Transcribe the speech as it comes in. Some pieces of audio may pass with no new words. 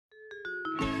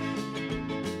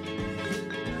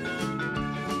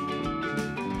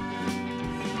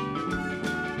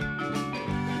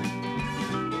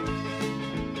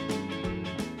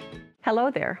Hello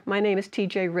there, my name is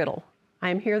TJ Riddle.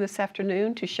 I'm here this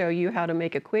afternoon to show you how to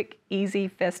make a quick, easy,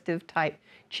 festive type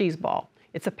cheese ball.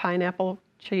 It's a pineapple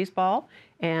cheese ball,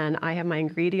 and I have my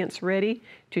ingredients ready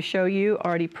to show you,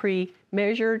 already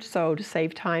pre-measured, so to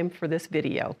save time for this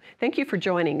video. Thank you for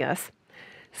joining us.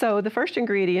 So the first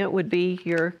ingredient would be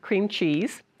your cream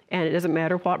cheese, and it doesn't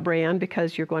matter what brand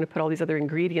because you're going to put all these other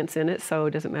ingredients in it, so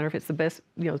it doesn't matter if it's the best,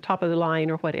 top of the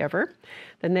line or whatever.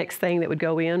 The next thing that would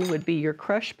go in would be your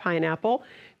crushed pineapple.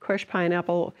 Crushed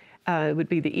pineapple would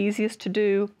be the easiest to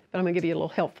do, but I'm going to give you a little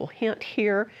helpful hint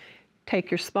here.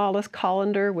 Take your smallest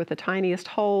colander with the tiniest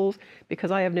holes, because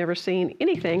I have never seen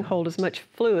anything hold as much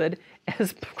fluid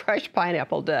as crushed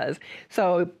pineapple does.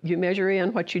 So you measure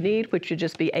in what you need, which should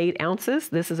just be 8 ounces.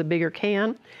 This is a bigger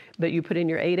can, but you put in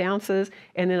your 8 ounces.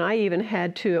 And then I even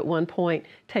had to, at one point,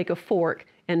 take a fork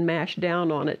and mash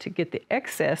down on it to get the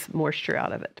excess moisture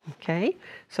out of it. Okay,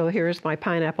 so here's my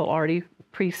pineapple already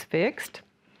pre-fixed.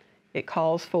 It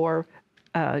calls for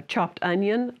chopped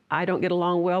onion. I don't get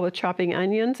along well with chopping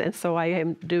onions, and so I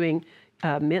am doing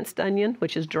minced onion,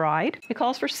 which is dried. It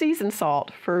calls for seasoned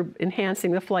salt for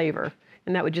enhancing the flavor,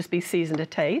 and that would just be seasoned to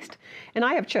taste. And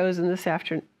I have chosen this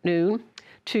afternoon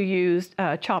to use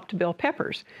chopped bell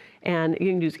peppers, and you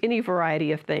can use any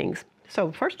variety of things.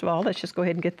 So first of all, let's just go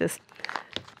ahead and get this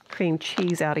cream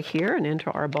cheese out of here and into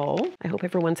our bowl. I hope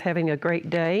everyone's having a great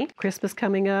day. Christmas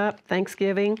coming up,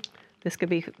 Thanksgiving. This could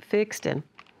be fixed and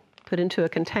put into a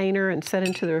container and set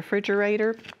into the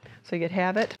refrigerator so you could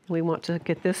have it. We want to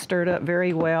get this stirred up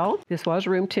very well. This was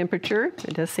room temperature.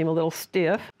 It does seem a little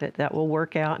stiff, but that will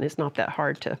work out, and it's not that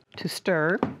hard to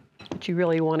stir. But you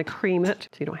really want to cream it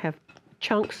so you don't have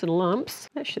chunks and lumps.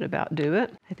 That should about do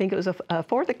it. I think it was a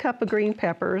fourth a cup of green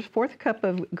peppers, fourth cup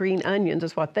of green onions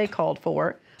is what they called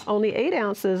for. Only 8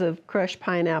 ounces of crushed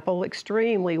pineapple,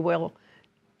 extremely well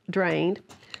drained.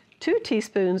 2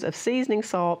 teaspoons of seasoning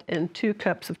salt, and 2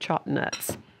 cups of chopped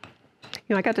nuts.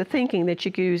 I got to thinking that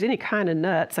you could use any kind of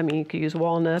nuts. I mean, you could use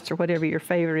walnuts or whatever your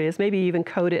favorite is, maybe even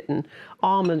coat it in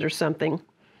almonds or something,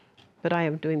 but I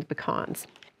am doing the pecans.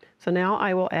 So now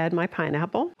I will add my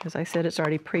pineapple. As I said, it's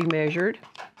already pre-measured.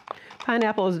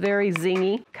 Pineapple is very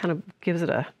zingy, kind of gives it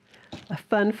a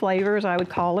fun flavor, as I would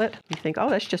call it. You think, oh,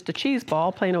 that's just a cheese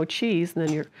ball, plain old cheese, and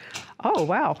then you're, oh,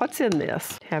 wow, what's in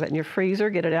this? Have it in your freezer,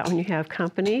 get it out when you have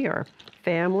company or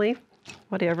family,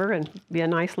 whatever, and be a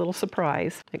nice little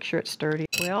surprise. Make sure it's sturdy.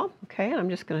 Well, okay, I'm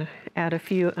just gonna add a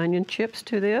few onion chips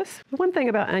to this. The one thing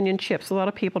about onion chips, a lot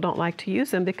of people don't like to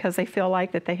use them because they feel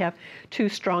like that they have too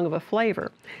strong of a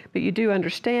flavor. But you do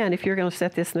understand if you're gonna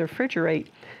set this in the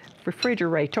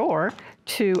refrigerator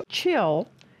to chill,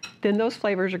 then those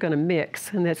flavors are going to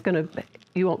mix, and that's going to,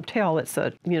 you won't tell it's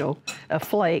a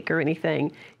flake or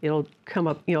anything. It'll come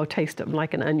up, taste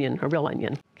like an onion, a real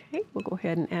onion. Okay, we'll go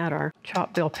ahead and add our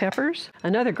chopped bell peppers.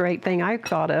 Another great thing I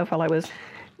thought of while I was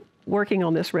working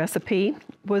on this recipe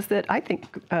was that I think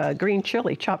green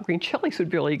chili, chopped green chilies would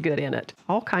be really good in it.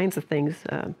 All kinds of things,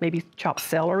 maybe chopped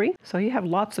celery. So you have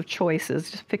lots of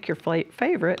choices. Just pick your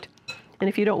favorite. And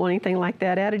if you don't want anything like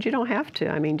that added, you don't have to.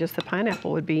 I mean, just the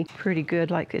pineapple would be pretty good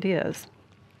like it is.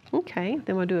 Okay,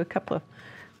 then we'll do a couple of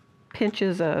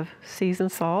pinches of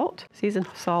seasoned salt. Seasoned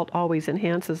salt always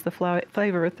enhances the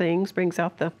flavor of things, brings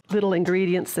out the little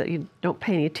ingredients that you don't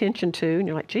pay any attention to, and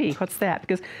you're like, gee, what's that?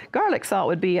 Because garlic salt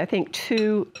would be, I think,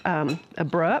 too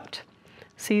abrupt.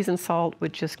 Seasoned salt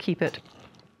would just keep it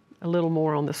a little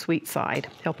more on the sweet side,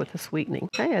 help with the sweetening.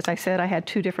 Okay, as I said, I had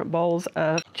 2 different bowls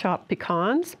of chopped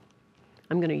pecans.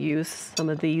 I'm going to use some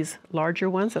of these larger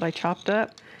ones that I chopped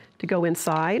up to go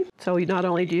inside. So not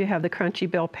only do you have the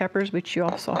crunchy bell peppers, but you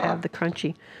also have the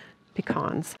crunchy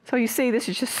pecans. So you see, this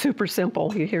is just super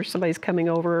simple. You hear somebody's coming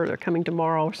over, or they're coming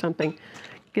tomorrow or something.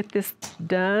 Get this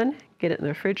done, get it in the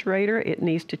refrigerator. It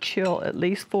needs to chill at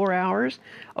least 4 hours.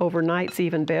 Overnight's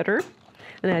even better.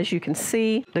 And as you can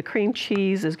see, the cream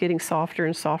cheese is getting softer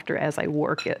and softer as I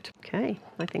work it. Okay,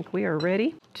 I think we are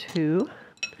ready to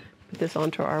put this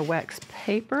onto our wax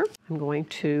paper. I'm going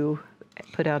to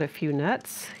put out a few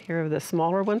nuts. Here are the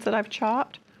smaller ones that I've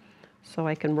chopped, so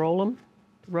I can roll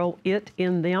it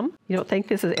in them. You don't think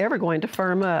this is ever going to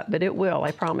firm up, but it will,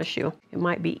 I promise you. It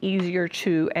might be easier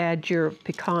to add your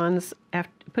pecans,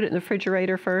 put it in the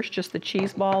refrigerator first, just the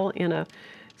cheese ball in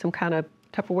some kind of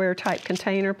Tupperware type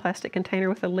container, plastic container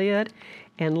with a lid,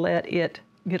 and let it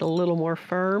get a little more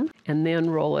firm, and then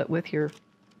roll it with your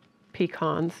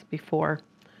pecans before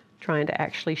trying to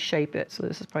actually shape it. So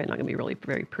this is probably not going to be really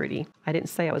very pretty. I didn't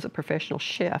say I was a professional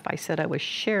chef. I said I was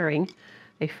sharing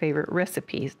a favorite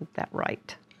recipe. Isn't that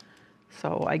right?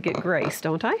 So I get grace,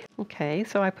 don't I? Okay,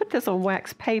 so I put this on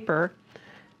wax paper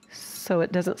so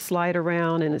it doesn't slide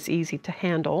around and it's easy to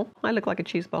handle. I look like a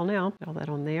cheese ball now. Put all that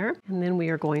on there. And then we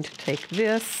are going to take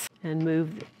this and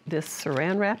move this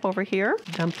saran wrap over here.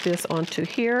 Dump this onto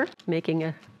here, making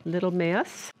a little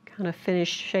mess. Kind of finish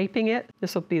shaping it.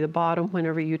 This will be the bottom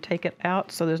whenever you take it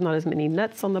out, so there's not as many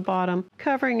nuts on the bottom.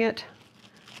 Covering it,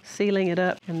 sealing it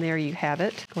up, and there you have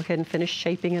it. Go ahead and finish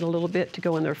shaping it a little bit to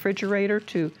go in the refrigerator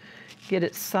to get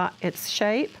its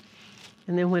shape.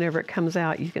 And then whenever it comes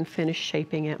out, you can finish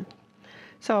shaping it.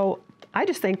 So I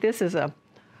just think this is a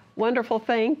wonderful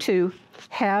thing to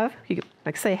have. You could,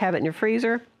 like say, have it in your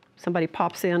freezer. Somebody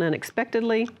pops in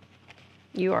unexpectedly.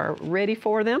 You are ready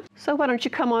for them. So why don't you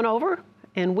come on over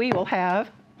and we will have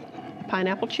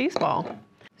pineapple cheese ball.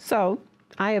 So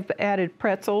I have added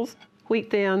pretzels,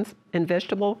 wheat thins, and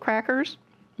vegetable crackers.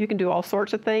 You can do all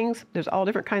sorts of things. There's all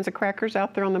different kinds of crackers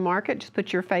out there on the market. Just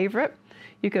put your favorite.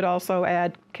 You could also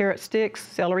add carrot sticks,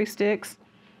 celery sticks,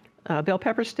 bell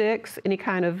pepper sticks, any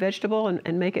kind of vegetable,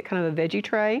 and make it kind of a veggie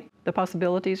tray. The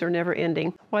possibilities are never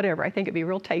ending. Whatever, I think it'd be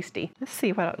real tasty. Let's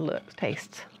see what it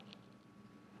tastes.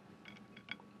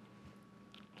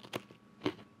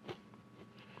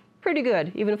 Pretty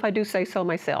good, even if I do say so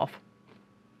myself.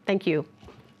 Thank you.